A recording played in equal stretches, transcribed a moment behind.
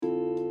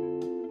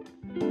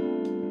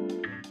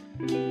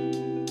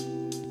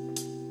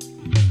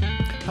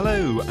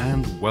Hello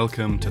and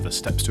welcome to the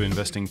Steps to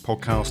Investing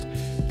podcast,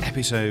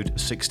 episode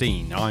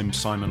 16. I'm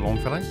Simon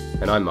Longfellow.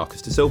 And I'm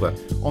Marcus De Silva.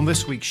 On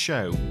this week's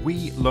show,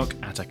 we look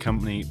at a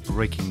company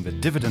breaking the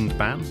dividend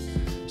ban,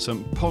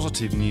 some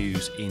positive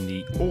news in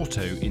the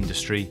auto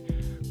industry,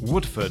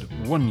 Woodford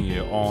 1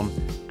 year on,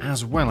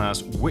 as well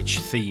as which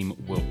theme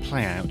will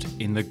play out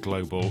in the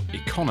global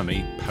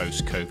economy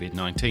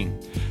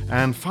post-COVID-19.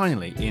 And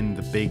finally, in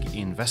the big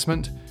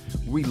investment,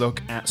 we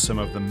look at some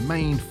of the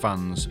main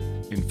funds,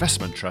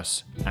 investment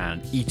trusts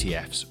and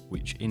ETFs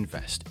which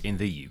invest in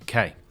the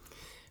UK.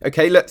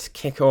 Okay, let's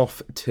kick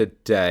off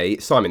today.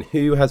 Simon,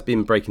 who has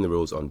been breaking the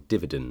rules on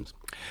dividends?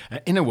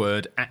 In a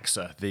word,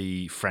 AXA,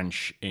 the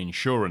French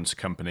insurance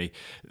company,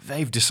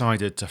 they've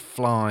decided to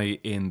fly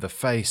in the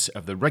face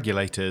of the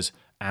regulators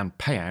and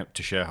pay out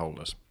to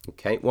shareholders.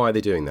 Okay, why are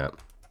they doing that?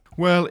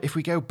 Well, if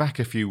we go back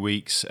a few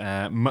weeks,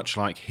 much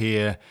like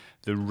here,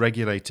 the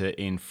regulator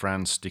in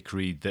France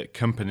decreed that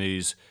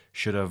companies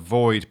should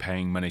avoid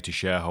paying money to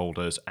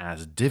shareholders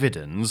as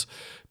dividends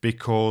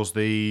because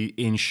the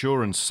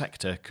insurance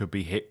sector could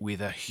be hit with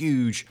a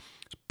huge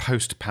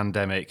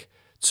post-pandemic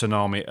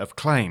tsunami of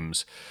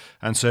claims.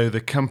 And so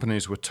the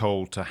companies were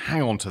told to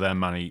hang on to their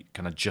money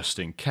kind of just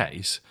in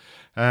case.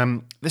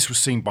 This was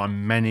seen by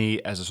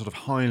many as a sort of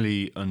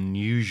highly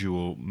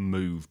unusual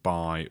move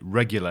by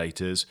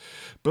regulators,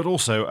 but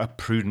also a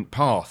prudent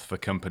path for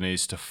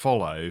companies to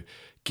follow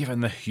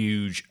given the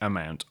huge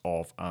amount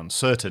of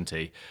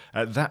uncertainty.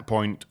 At that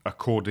point,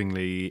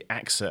 accordingly,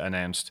 AXA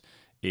announced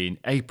in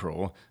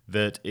April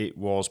that it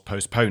was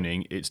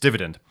postponing its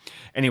dividend.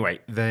 Anyway,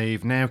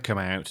 they've now come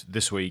out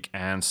this week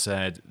and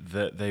said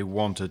that they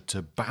wanted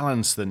to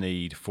balance the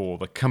need for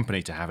the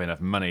company to have enough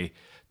money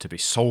to be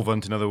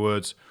solvent, in other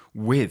words,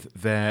 with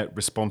their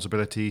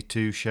responsibility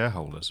to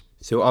shareholders.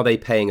 So are they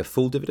paying a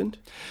full dividend?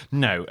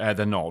 No,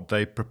 they're not.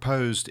 They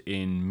proposed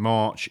in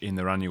March in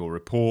their annual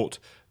report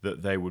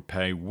that they would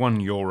pay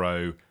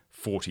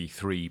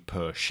 €1.43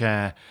 per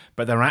share,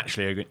 but they're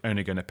actually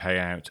only going to pay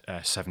out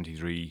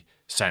 73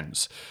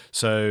 cents.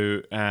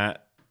 So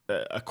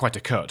quite a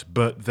cut,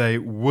 but they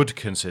would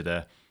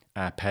consider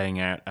paying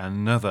out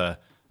another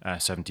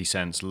 70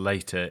 cents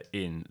later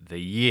in the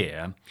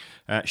year.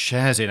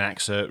 Shares in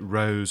AXA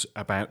rose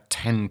about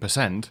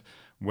 10%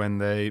 when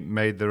they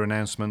made their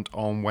announcement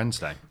on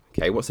Wednesday.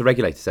 Okay, what's the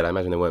regulator said? I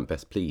imagine they weren't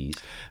best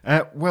pleased.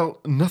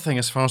 Well, nothing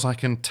as far as I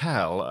can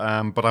tell,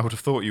 but I would have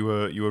thought you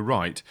were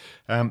right.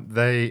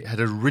 They had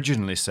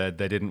originally said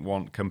they didn't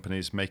want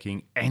companies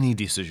making any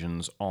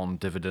decisions on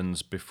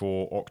dividends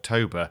before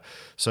October,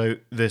 so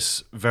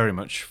this very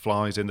much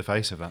flies in the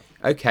face of that.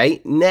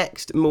 Okay,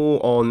 next, more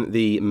on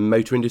the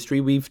motor industry.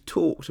 We've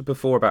talked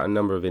before about a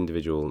number of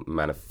individual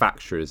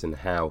manufacturers and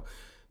how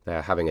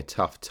they're having a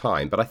tough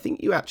time. But I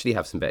think you actually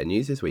have some better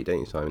news this week, don't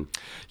you, Simon?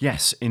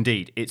 Yes,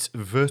 indeed. It's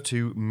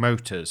Vertu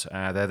Motors.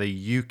 They're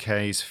the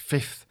UK's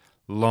fifth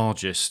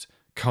largest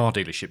car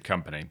dealership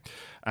company.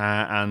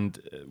 And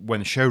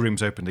when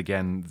showrooms opened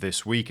again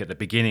this week, at the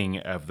beginning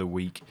of the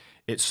week,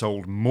 it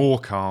sold more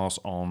cars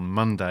on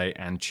Monday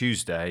and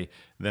Tuesday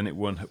than it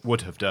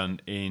would have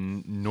done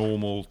in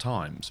normal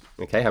times.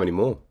 Okay, how many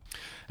more?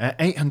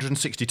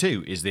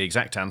 862 is the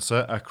exact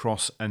answer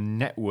across a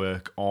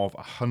network of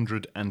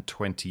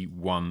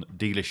 121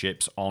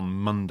 dealerships on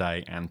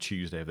Monday and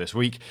Tuesday of this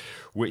week,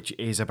 which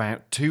is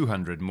about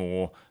 200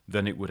 more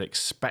than it would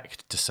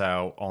expect to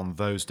sell on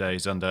those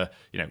days under,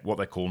 what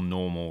they call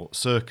normal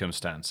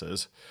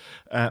circumstances.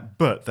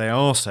 But they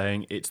are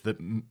saying it's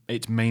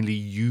mainly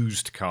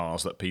used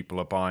cars that people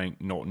are buying,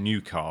 not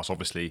new cars.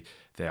 Obviously,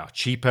 they are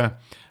cheaper.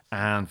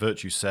 And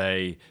Vertu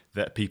say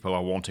that people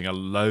are wanting a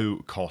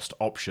low-cost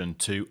option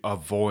to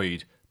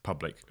avoid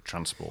public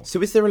transport. So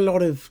is there a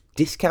lot of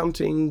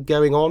discounting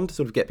going on to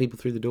sort of get people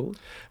through the door?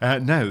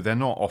 No, they're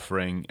not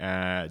offering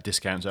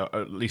discounts, or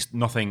at least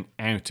nothing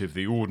out of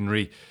the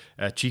ordinary.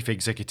 Chief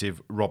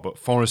Executive Robert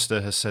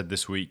Forrester has said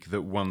this week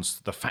that once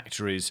the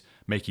factories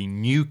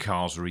making new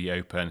cars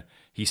reopen,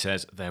 he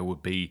says there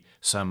would be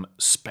some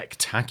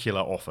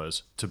spectacular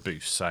offers to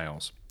boost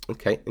sales.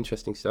 Okay,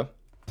 interesting stuff.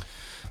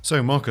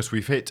 So, Marcus,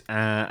 we've hit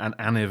an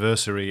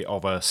anniversary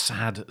of a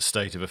sad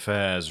state of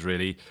affairs,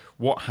 really.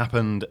 What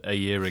happened a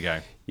year ago?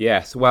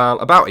 Yes, well,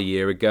 about a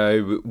year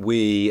ago,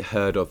 we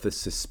heard of the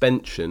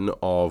suspension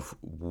of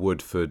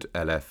Woodford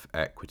LF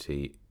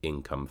Equity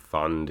Income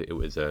Fund. It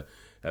was a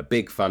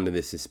big fund, and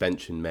this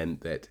suspension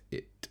meant that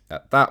it,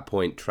 at that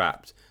point,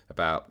 trapped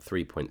about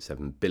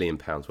 £3.7 billion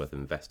worth of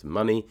investor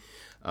money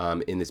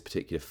in this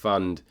particular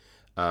fund,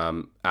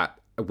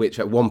 which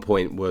at one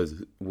point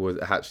was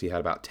actually had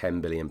about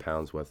 £10 billion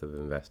worth of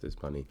investors'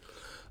 money.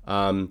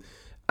 And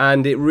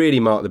it really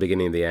marked the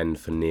beginning of the end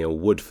for Neil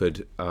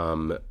Woodford,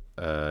 the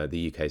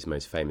UK's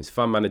most famous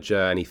fund manager,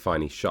 and he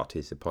finally shut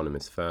his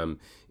eponymous firm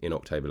in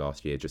October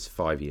last year, just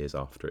 5 years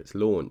after its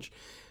launch.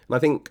 And I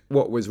think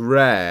what was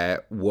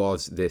rare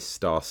was this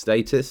star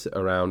status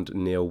around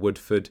Neil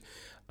Woodford.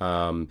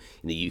 In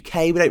the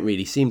UK, we don't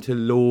really seem to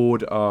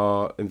laud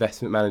our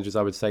investment managers,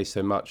 I would say,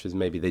 so much as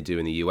maybe they do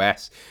in the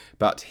US.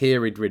 But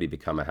here he'd really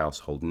become a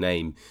household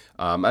name.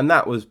 And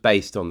that was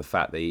based on the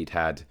fact that he'd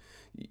had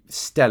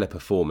stellar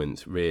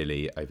performance,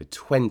 really, over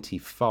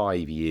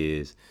 25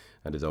 years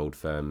at his old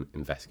firm,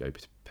 Invesco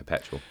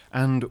Perpetual.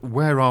 And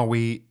where are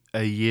we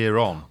a year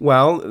on?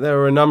 Well, there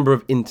are a number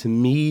of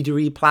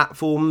intermediary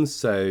platforms,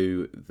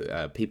 so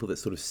people that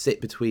sort of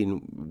sit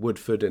between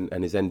Woodford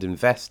and his end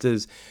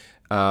investors,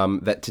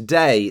 that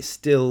today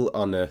still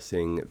are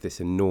nursing this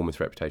enormous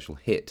reputational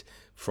hit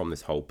from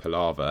this whole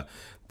palaver.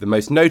 The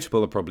most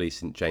notable are probably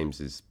St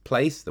James's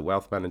Place, the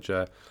wealth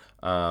manager,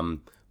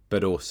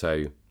 but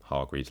also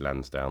Hargreaves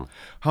Lansdown.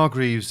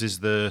 Hargreaves is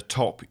the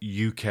top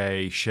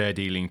UK share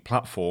dealing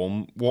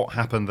platform. What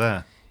happened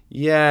there?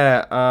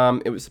 Yeah,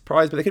 it was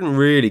surprised, but they couldn't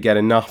really get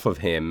enough of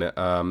him.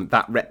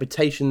 That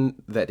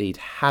reputation that he'd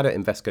had at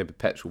Invesco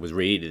Perpetual was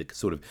really the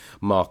sort of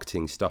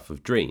marketing stuff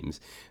of dreams,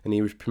 and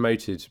he was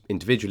promoted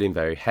individually and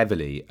very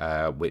heavily,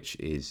 which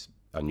is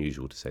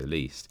unusual to say the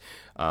least.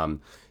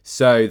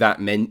 So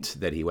that meant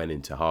that he went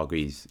into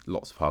Hargreaves,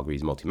 lots of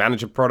Hargreaves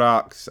multi-manager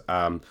products,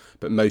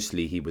 but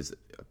mostly he was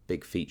a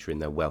big feature in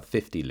their Wealth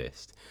 50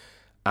 list.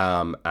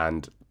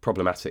 And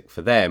problematic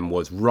for them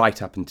was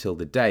right up until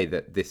the day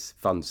that this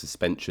fund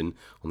suspension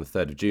on the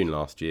 3rd of June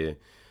last year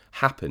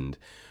happened,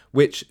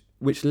 which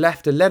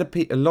left a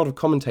lot of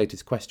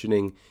commentators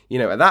questioning,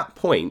 at that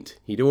point,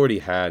 he'd already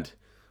had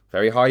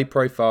very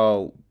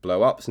high-profile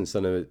blow-ups in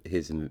some of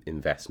his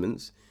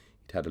investments.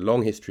 He'd had a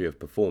long history of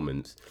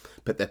performance.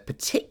 But the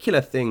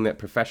particular thing that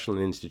professional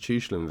and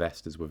institutional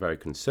investors were very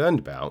concerned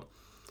about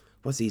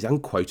was these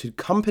unquoted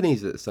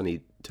companies that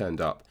suddenly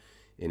turned up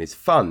in his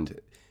fund.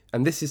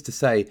 And this is to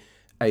say,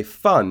 a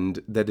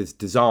fund that is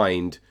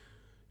designed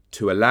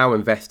to allow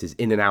investors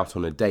in and out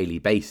on a daily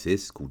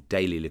basis, called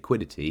daily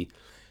liquidity.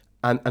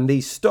 And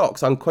these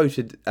stocks,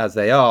 unquoted as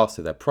they are,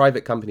 so they're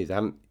private companies that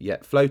haven't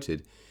yet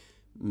floated,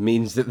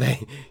 means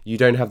that you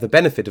don't have the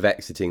benefit of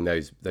exiting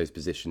those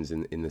positions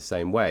in the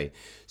same way.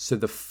 So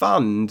the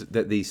fund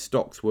that these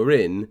stocks were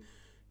in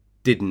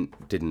didn't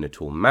at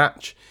all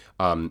match.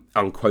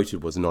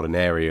 Unquoted was not an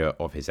area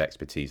of his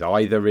expertise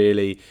either,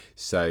 really.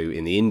 So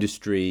in the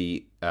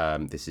industry,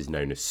 this is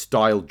known as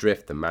style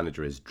drift. The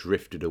manager has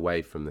drifted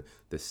away from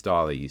the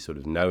style that you sort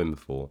of know him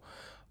for,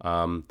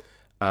 and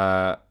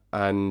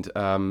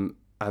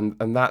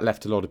that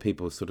left a lot of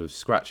people sort of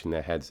scratching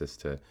their heads as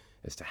to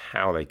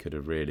how they could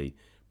have really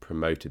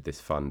promoted this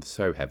fund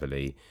so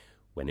heavily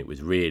when it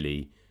was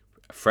really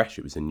fresh.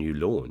 It was a new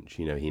launch.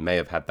 He may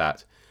have had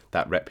that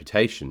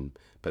reputation,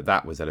 but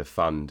that was at a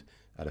fund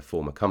at a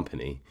former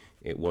company.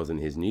 It wasn't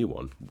his new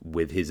one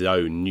with his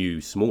own new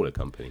smaller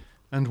company.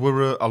 And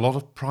were a lot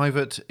of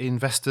private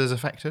investors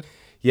affected?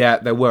 Yeah,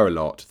 there were a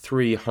lot.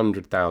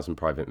 300,000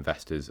 private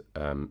investors,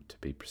 to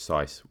be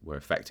precise, were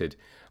affected.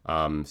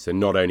 So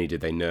not only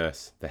did they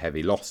nurse the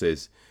heavy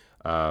losses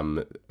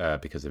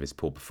because of his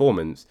poor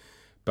performance,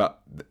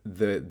 but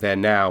they're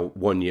now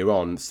 1 year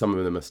on. Some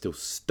of them are still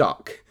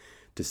stuck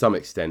to some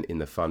extent in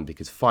the fund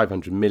because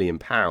 £500 million.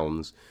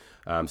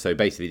 So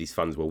basically these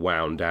funds were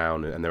wound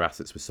down and their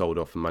assets were sold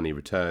off and money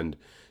returned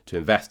to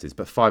investors.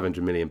 But £500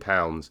 million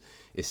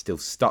is still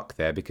stuck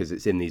there because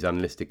it's in these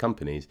unlisted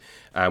companies.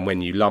 And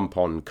when you lump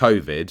on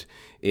COVID,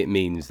 it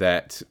means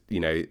that,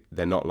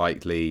 they're not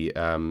likely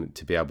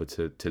to be able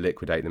to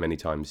liquidate them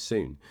anytime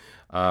soon.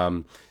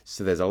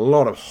 So there's a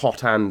lot of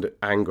hot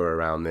anger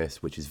around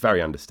this, which is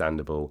very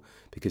understandable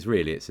because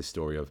really it's a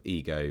story of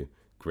ego,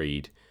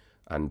 greed,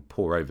 and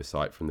poor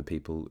oversight from the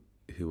people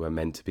who are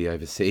meant to be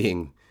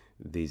overseeing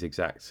these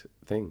exact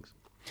things.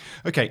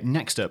 Okay,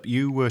 next up,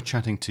 you were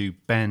chatting to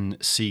Ben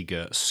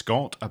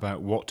Seeger-Scott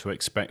about what to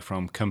expect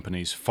from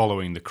companies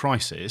following the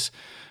crisis.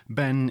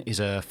 Ben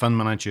is a fund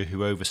manager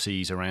who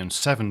oversees around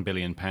 £7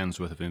 billion worth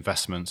of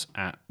investments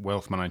at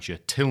wealth manager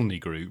Tilney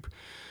Group.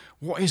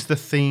 What is the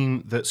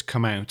theme that's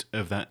come out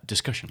of that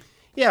discussion?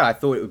 Yeah, I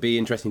thought it would be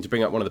interesting to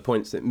bring up one of the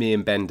points that me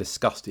and Ben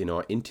discussed in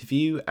our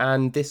interview,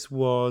 and this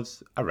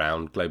was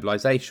around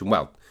globalisation.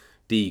 Well,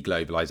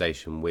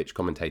 deglobalisation, which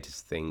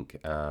commentators think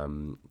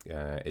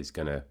is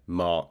going to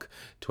mark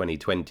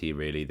 2020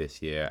 really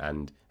this year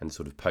and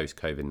sort of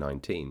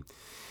post-COVID-19.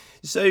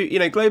 So,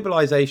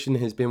 globalisation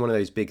has been one of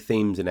those big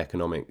themes in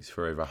economics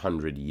for over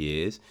 100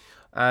 years,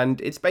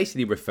 and it's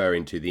basically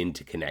referring to the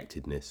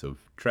interconnectedness of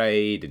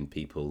trade and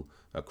people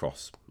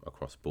across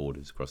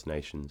borders, across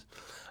nations.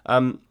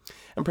 And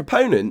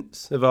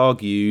proponents have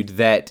argued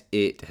that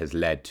it has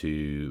led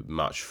to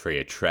much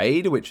freer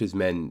trade, which has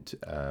meant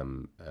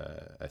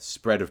a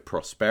spread of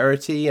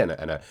prosperity and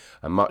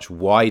a much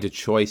wider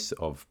choice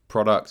of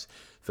products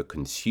for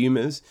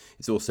consumers.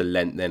 It's also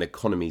lent then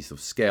economies of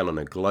scale on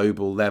a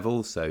global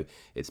level, so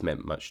it's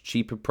meant much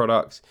cheaper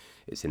products.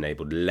 It's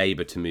enabled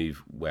labour to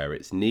move where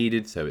it's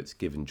needed, so it's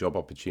given job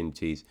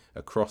opportunities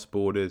across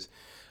borders.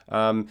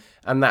 And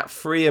that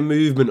freer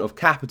movement of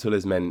capital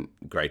has meant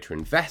greater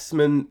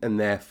investment and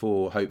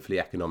therefore hopefully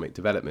economic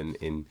development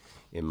in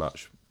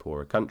much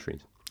poorer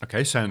countries.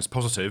 Okay, sounds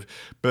positive,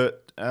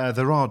 but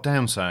there are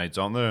downsides,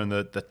 aren't there? And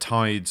the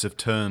tides have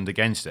turned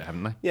against it,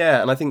 haven't they?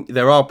 Yeah, and I think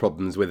there are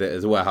problems with it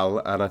as well,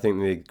 and I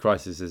think the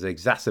crisis has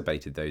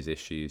exacerbated those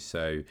issues.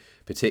 So,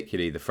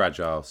 particularly the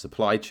fragile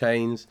supply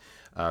chains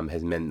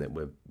has meant that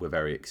we're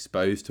very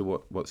exposed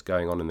to what's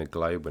going on in the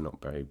globe. We're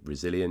not very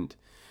resilient.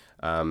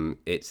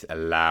 It's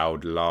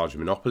allowed large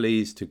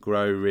monopolies to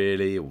grow,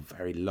 really, or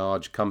very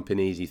large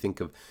companies. You think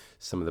of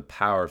some of the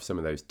power of some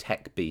of those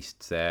tech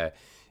beasts there.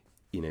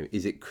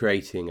 Is it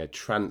creating a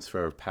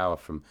transfer of power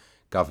from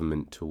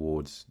government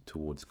towards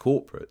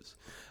corporates?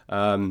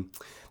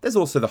 There's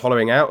also the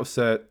hollowing out of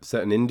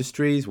certain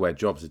industries where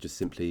jobs have just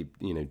simply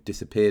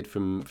disappeared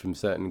from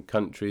certain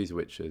countries,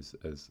 which has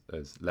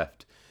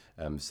left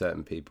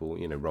certain people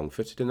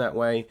wrong-footed in that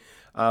way.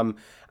 And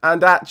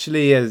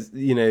actually, as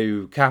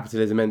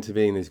capitalism meant to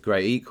being this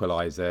great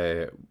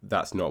equalizer,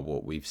 that's not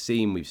what we've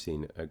seen. We've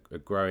seen a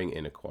growing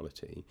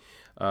inequality.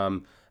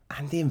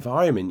 And the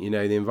environment,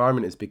 the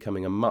environment is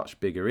becoming a much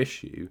bigger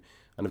issue.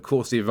 And of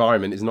course, the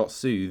environment is not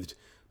soothed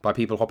by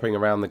people hopping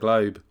around the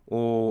globe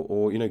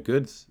or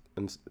goods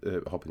and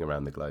hopping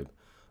around the globe.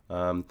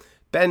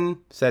 Ben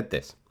said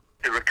this.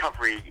 The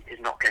recovery is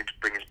not going to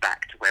bring us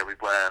back to where we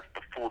were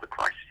before the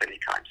crisis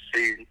anytime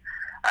soon.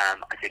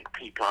 I think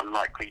people are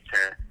likely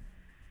to,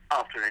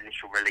 after an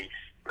initial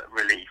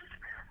relief,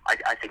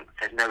 I think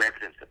there's no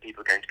evidence that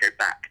people are going to go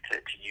back to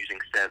using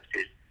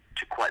services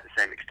to quite the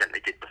same extent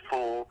they did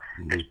before.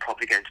 There's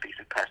probably going to be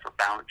some personal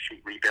balance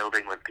sheet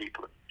rebuilding when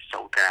people have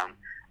sold down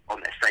on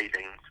their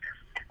savings.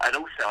 And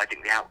also, I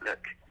think the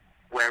outlook,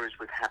 whereas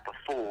we've had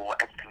before,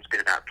 everything's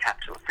been about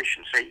capital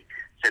efficiency,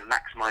 so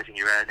maximising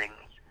your earnings,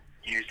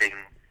 using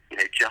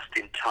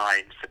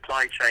just-in-time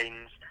supply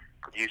chains,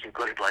 using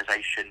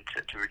globalisation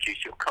to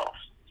reduce your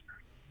costs.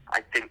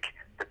 I think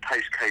the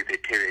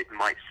post-COVID period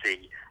might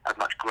see a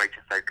much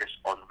greater focus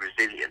on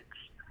resilience,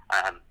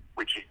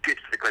 which is good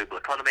for the global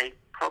economy,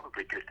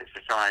 probably good for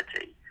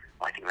society.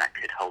 I think that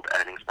could hold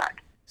earnings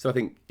back. So I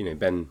think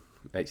Ben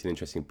makes an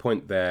interesting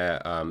point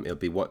there. I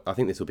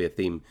think this will be a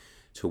theme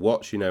to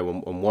watch.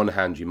 On one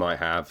hand, you might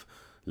have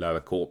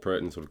lower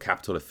corporate and sort of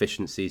capital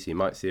efficiency, so you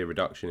might see a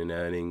reduction in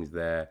earnings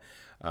there,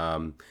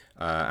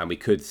 and we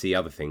could see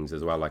other things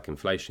as well, like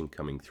inflation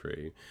coming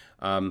through.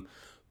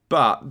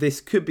 But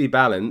this could be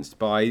balanced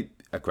by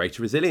a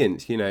greater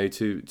resilience,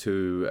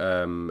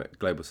 to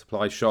global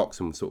supply shocks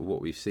and sort of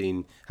what we've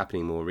seen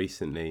happening more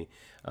recently.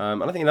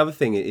 And I think another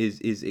thing is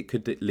it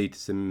could lead to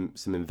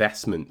some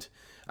investment,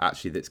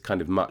 actually, that's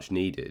kind of much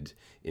needed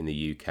in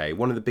the UK.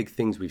 One of the big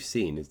things we've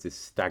seen is this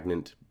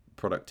stagnant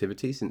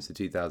productivity since the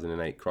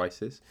 2008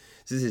 crisis.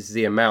 So this is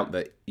the amount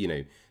that,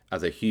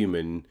 as a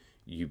human,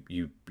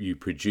 you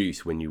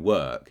produce when you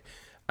work.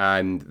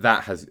 And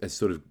that has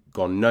sort of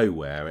gone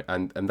nowhere.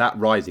 And that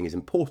rising is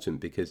important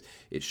because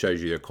it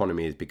shows you the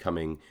economy is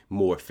becoming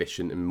more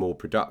efficient and more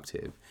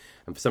productive.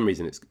 And for some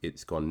reason,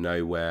 it's gone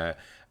nowhere.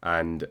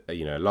 And,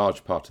 a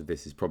large part of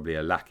this is probably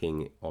a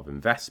lacking of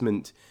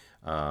investment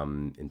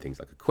in things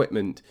like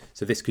equipment.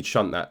 So this could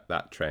shunt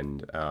that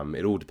trend.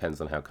 It all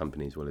depends on how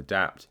companies will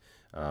adapt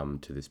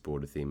to this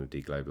broader theme of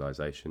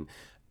deglobalisation.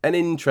 An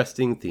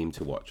interesting theme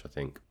to watch, I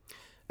think.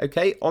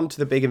 Okay, on to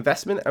the big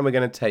investment, and we're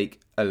going to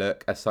take a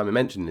look, as Simon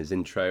mentioned in his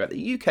intro, at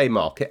the UK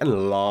market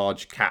and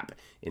large cap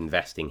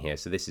investing here.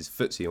 So this is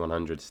FTSE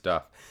 100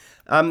 stuff.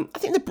 I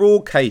think the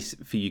broad case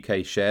for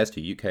UK shares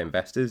to UK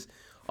investors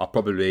are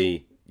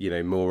probably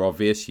more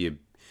obvious. You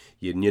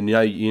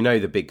know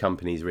the big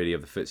companies really of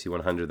the FTSE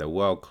 100. They're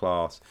world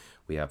class.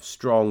 We have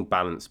strong,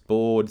 balanced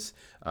boards.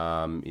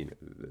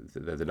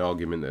 There's an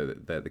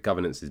argument that the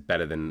governance is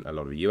better than a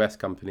lot of US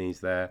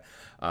companies there.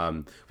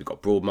 We've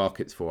got broad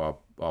markets for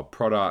our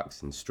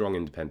products and strong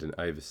independent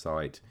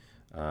oversight,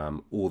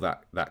 all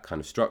that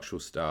kind of structural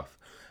stuff.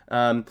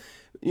 At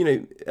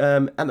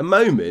the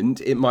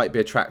moment, it might be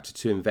attractive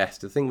to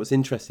invest. I think what's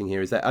interesting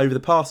here is that over the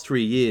past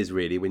 3 years,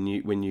 really, when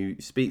you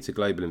speak to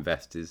global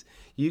investors,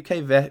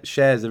 UK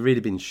shares have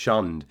really been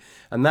shunned,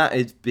 and that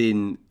has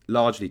been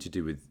largely to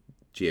do with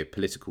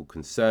geopolitical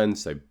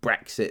concerns, so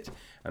Brexit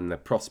and the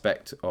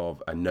prospect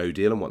of a no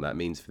deal and what that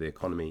means for the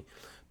economy,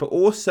 but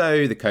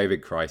also the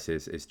COVID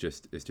crisis is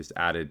just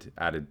added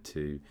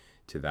to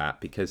that,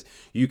 because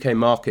UK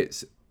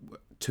markets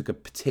took a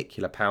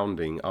particular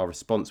pounding. Our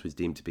response was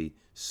deemed to be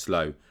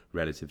slow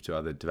relative to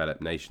other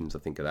developed nations. I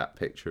think of that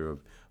picture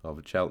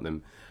of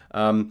Cheltenham.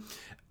 So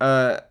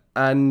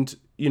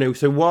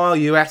while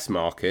US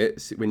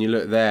markets, when you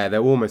look there,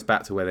 they're almost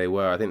back to where they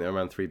were. I think they're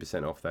around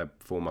 3% off their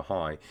former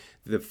high.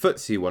 The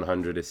FTSE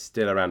 100 is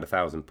still around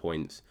 1,000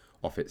 points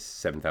off its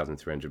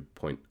 7,300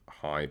 point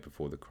high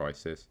before the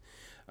crisis.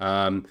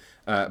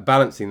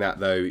 Balancing that,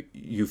 though,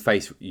 you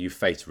face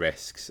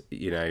risks.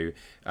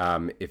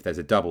 If there's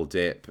a double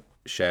dip,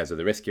 shares are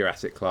the riskier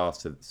asset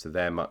class, so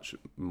they're much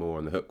more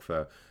on the hook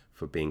for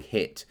being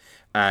hit.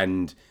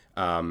 And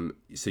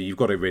so you've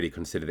got to really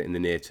consider that in the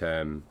near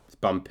term, it's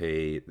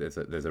bumpy. There's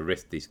a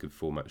risk these could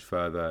fall much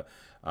further.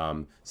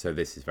 So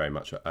this is very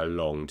much a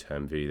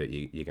long-term view that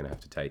you're going to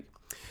have to take.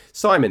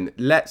 Simon,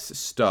 let's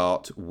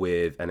start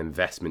with an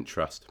investment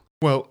trust.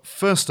 Well,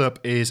 first up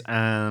is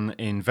an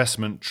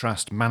investment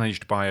trust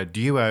managed by a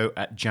duo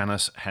at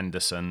Janus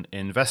Henderson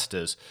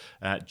Investors.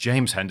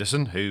 James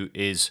Henderson, who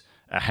is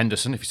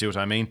Henderson, if you see what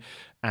I mean,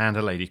 and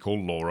a lady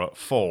called Laura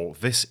Fall.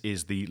 This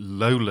is the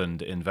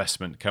Lowland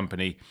Investment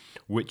Company,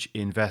 which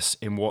invests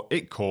in what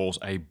it calls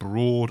a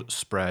broad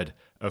spread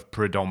of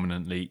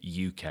predominantly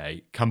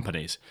UK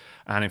companies.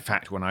 And in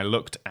fact, when I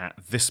looked at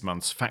this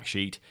month's fact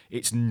sheet,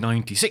 it's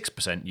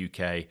 96%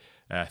 UK,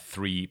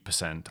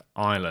 3%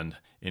 Ireland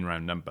in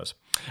round numbers.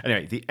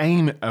 Anyway, the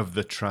aim of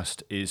the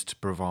trust is to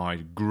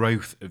provide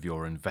growth of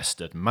your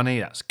invested money,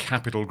 that's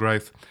capital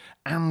growth,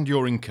 and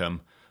your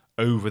income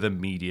over the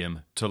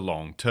medium to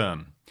long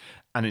term.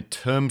 And in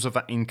terms of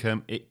that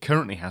income, it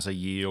currently has a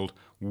yield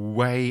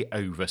way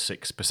over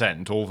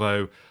 6%,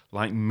 although,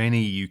 like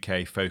many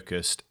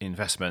UK-focused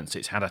investments,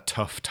 it's had a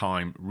tough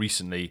time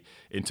recently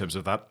in terms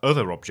of that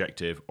other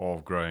objective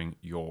of growing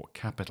your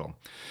capital.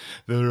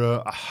 There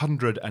are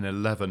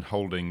 111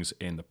 holdings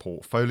in the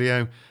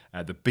portfolio,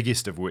 the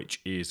biggest of which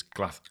is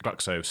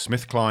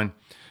GlaxoSmithKline,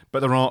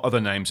 but there are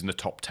other names in the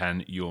top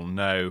 10 you'll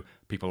know,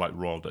 people like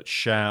Royal Dutch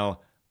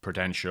Shell,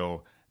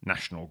 Prudential,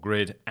 National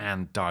Grid,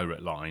 and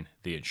Direct Line,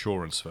 the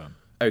insurance firm.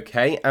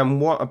 Okay, and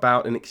what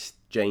about an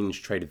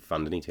exchange-traded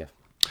fund, an ETF?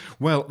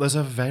 Well, there's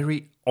a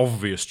very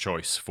obvious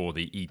choice for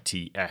the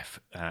ETF,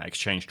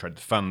 exchange-traded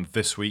fund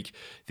this week,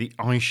 the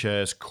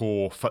iShares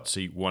Core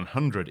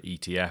FTSE-100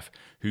 ETF,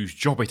 whose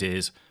job it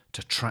is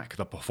to track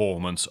the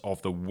performance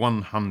of the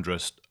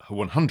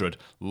 100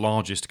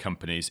 largest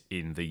companies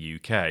in the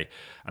UK.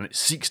 And it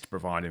seeks to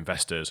provide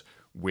investors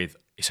with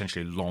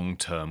essentially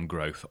long-term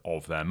growth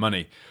of their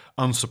money.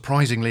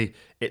 Unsurprisingly,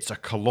 it's a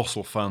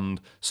colossal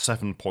fund,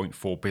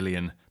 £7.4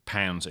 billion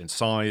in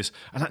size,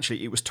 and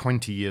actually it was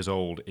 20 years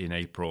old in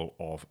April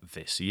of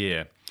this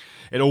year.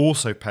 It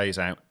also pays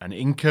out an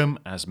income,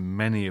 as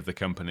many of the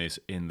companies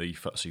in the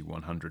FTSE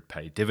 100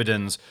 pay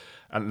dividends.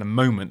 At the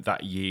moment,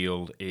 that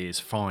yield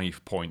is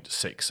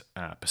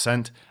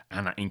 5.6%,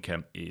 and that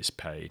income is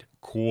paid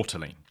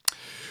quarterly.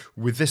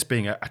 With this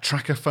being a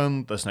tracker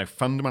fund, there's no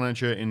fund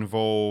manager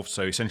involved,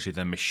 so essentially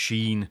the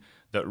machine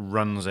that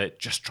runs it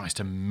just tries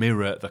to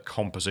mirror the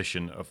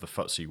composition of the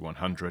FTSE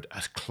 100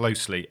 as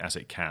closely as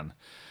it can.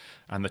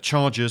 And the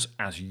charges,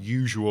 as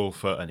usual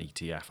for an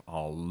ETF,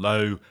 are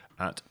low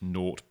at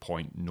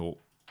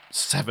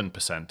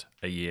 0.07%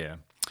 a year.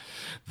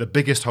 The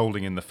biggest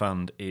holding in the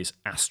fund is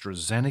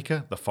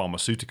AstraZeneca, the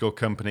pharmaceutical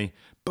company,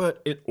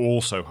 but it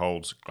also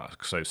holds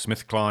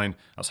GlaxoSmithKline,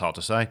 that's hard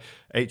to say,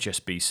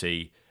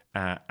 HSBC,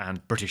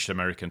 and British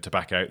American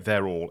Tobacco.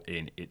 They're all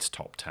in its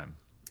top 10.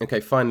 Okay,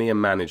 finally, a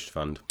managed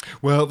fund.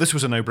 Well, this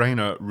was a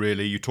no-brainer,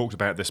 really. You talked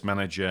about this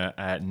manager,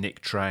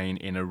 Nick Train,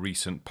 in a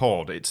recent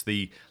pod. It's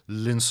the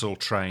Linsell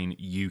Train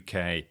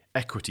UK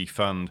Equity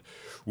Fund,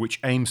 which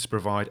aims to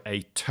provide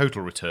a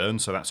total return,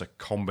 so that's a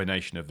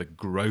combination of the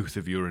growth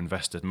of your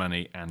invested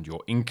money and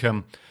your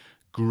income,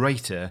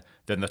 greater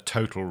than the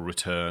total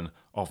return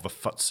of the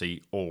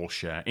FTSE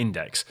All-Share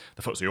Index.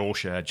 The FTSE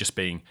All-Share just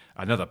being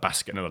another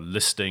basket, another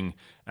listing.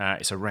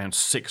 It's around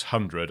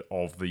 600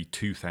 of the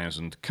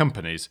 2,000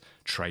 companies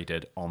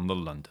traded on the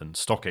London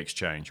Stock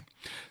Exchange.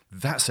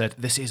 That said,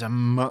 this is a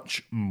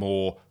much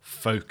more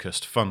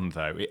focused fund,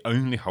 though. It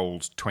only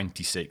holds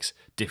 26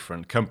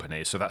 different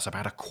companies, so that's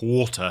about a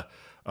quarter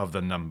of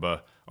the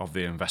number of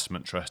the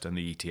investment trust and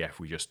the ETF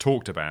we just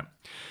talked about.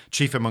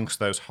 Chief amongst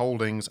those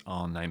holdings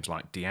are names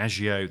like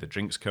Diageo, the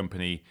drinks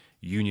company,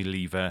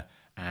 Unilever,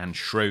 and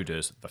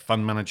Schroders, the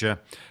fund manager.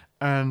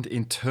 And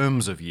in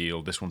terms of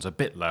yield, this one's a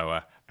bit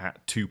lower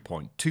at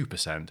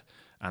 2.2%,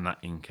 and that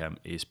income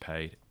is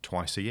paid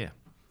twice a year.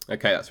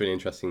 Okay, that's really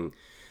interesting.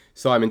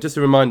 Simon, just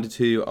a reminder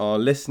to our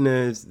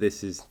listeners,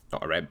 this is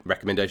not a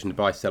recommendation to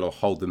buy, sell or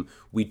hold them.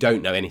 We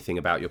don't know anything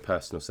about your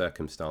personal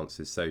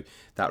circumstances, so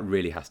that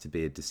really has to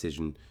be a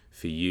decision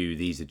for you.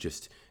 These are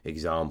just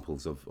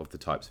examples of the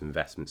types of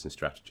investments and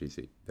strategies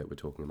that we're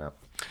talking about.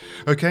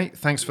 Okay,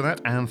 thanks for that,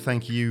 and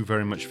thank you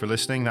very much for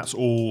listening. That's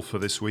all for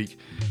this week.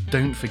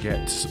 Don't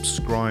forget to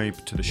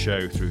subscribe to the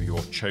show through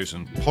your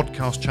chosen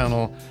podcast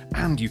channel,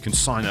 and you can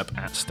sign up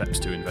at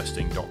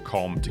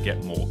stepstoinvesting.com to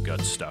get more good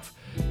stuff.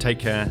 Take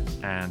care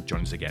and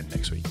join us again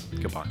next week.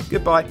 Goodbye.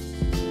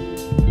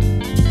 Goodbye.